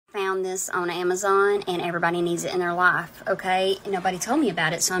found this on Amazon, and everybody needs it in their life, okay? And nobody told me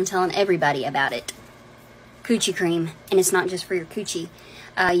about it, so I'm telling everybody about it. Coochy cream, and it's not just for your coochie.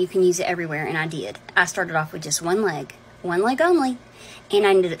 You can use it everywhere, and I did. I started off with just one leg only, and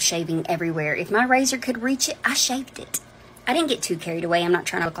I ended up shaving everywhere. If my razor could reach it, I shaved it. I didn't get too carried away. I'm not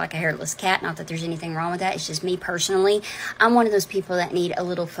trying to look like a hairless cat. Not that there's anything wrong with that. It's just me personally. I'm one of those people that need a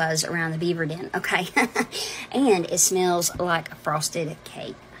little fuzz around the beaver den, okay? And it smells like frosted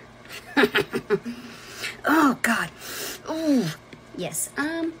cake. Oh, God. Ooh. Yes.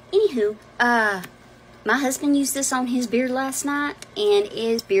 Anywho, my husband used this on his beard last night, and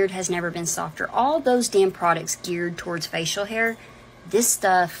his beard has never been softer. All those damn products geared towards facial hair, this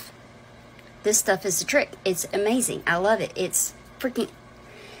stuff is the trick. It's amazing. I love it. It's freaking,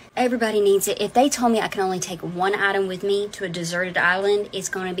 everybody needs it. If they told me I can only take one item with me to a deserted island, it's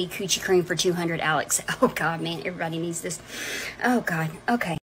going to be Coochy cream for $200, Alex. Oh, God, man, everybody needs this. Oh, God. Okay.